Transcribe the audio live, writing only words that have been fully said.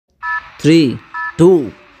3,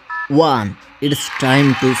 2, 1. It's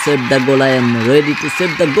time to save the goal. I am ready to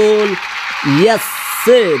save the goal. Yes,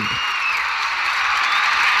 saved.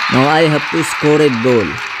 Now I have to score a goal.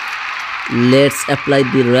 Let's apply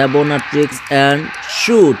the Rabona tricks and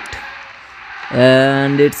shoot.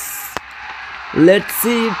 And let's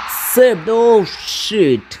see, it's saved. Oh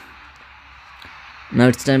shit. Now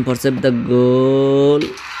it's time for save the goal.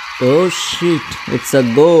 Oh shit, it's a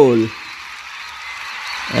goal.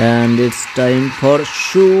 And it's time for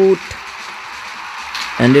shoot.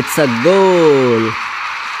 And it's a goal.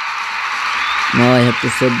 Now I have to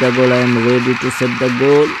save the goal. I am ready to save the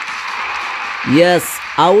goal. Yes,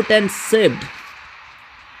 out and saved.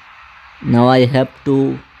 Now I have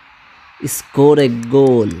to score a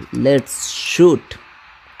goal. Let's shoot.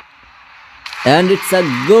 And it's a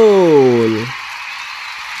goal.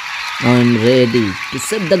 Now I'm ready to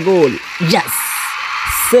save the goal. Yes,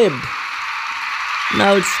 saved.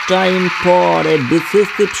 Now it's time for a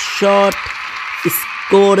decisive shot.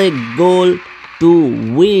 Score a goal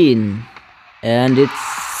to win. And it's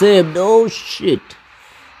saved. Oh shit.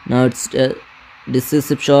 Now it's a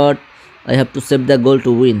decisive shot. I have to save the goal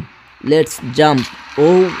to win. Let's jump.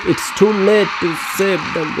 Oh, it's too late to save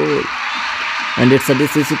the goal. And it's a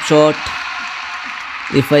decisive shot.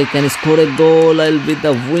 If I can score a goal, I'll be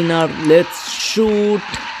the winner. Let's shoot.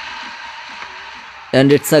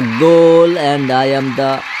 And it's a goal, and I am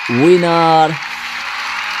the winner.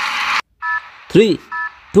 3,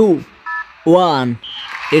 2, 1.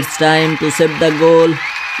 It's time to save the goal.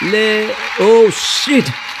 Oh shit!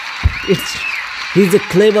 He's a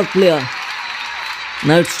clever player.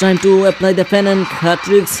 Now it's time to apply the pen and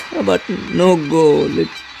hat-tricks, but no goal.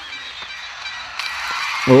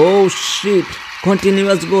 Oh shit!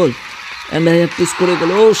 Continuous goal, and I have to score a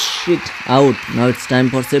goal. Oh shit! Out. Now it's time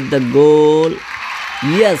for save the goal.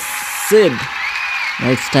 Yes, saved. Now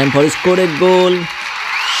it's time for score a goal.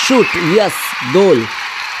 Shoot. Yes, goal.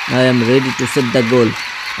 I am ready to save the goal.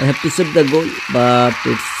 I have to save the goal, but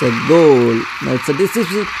it's a goal. Now it's a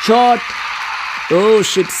decisive shot. Oh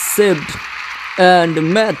shit, saved.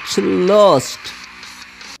 And match lost.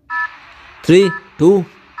 3, 2,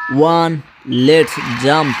 1. Let's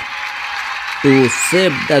jump to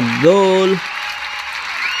save the goal.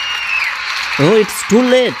 Oh, it's too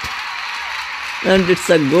late. And it's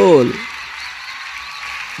a goal.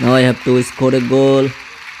 Now I have to score a goal.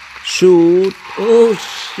 Shoot. Oh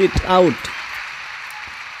shit, out.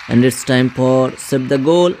 And it's time for save the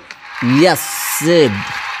goal. Yes, saved.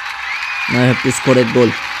 Now I have to score a goal.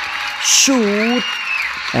 Shoot.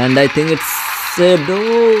 And I think it's saved.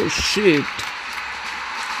 Oh shit.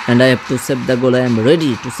 And I have to save the goal. I am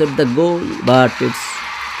ready to save the goal, but it's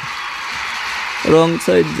wrong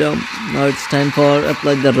side jump. Now it's time for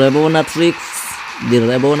apply the Rabona tricks. The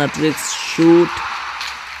Rabona tricks, shoot,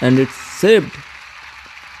 and it's saved.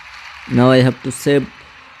 Now I have to save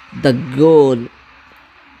the goal.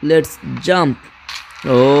 Let's jump.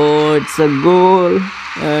 Oh, it's a goal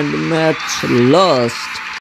and match lost.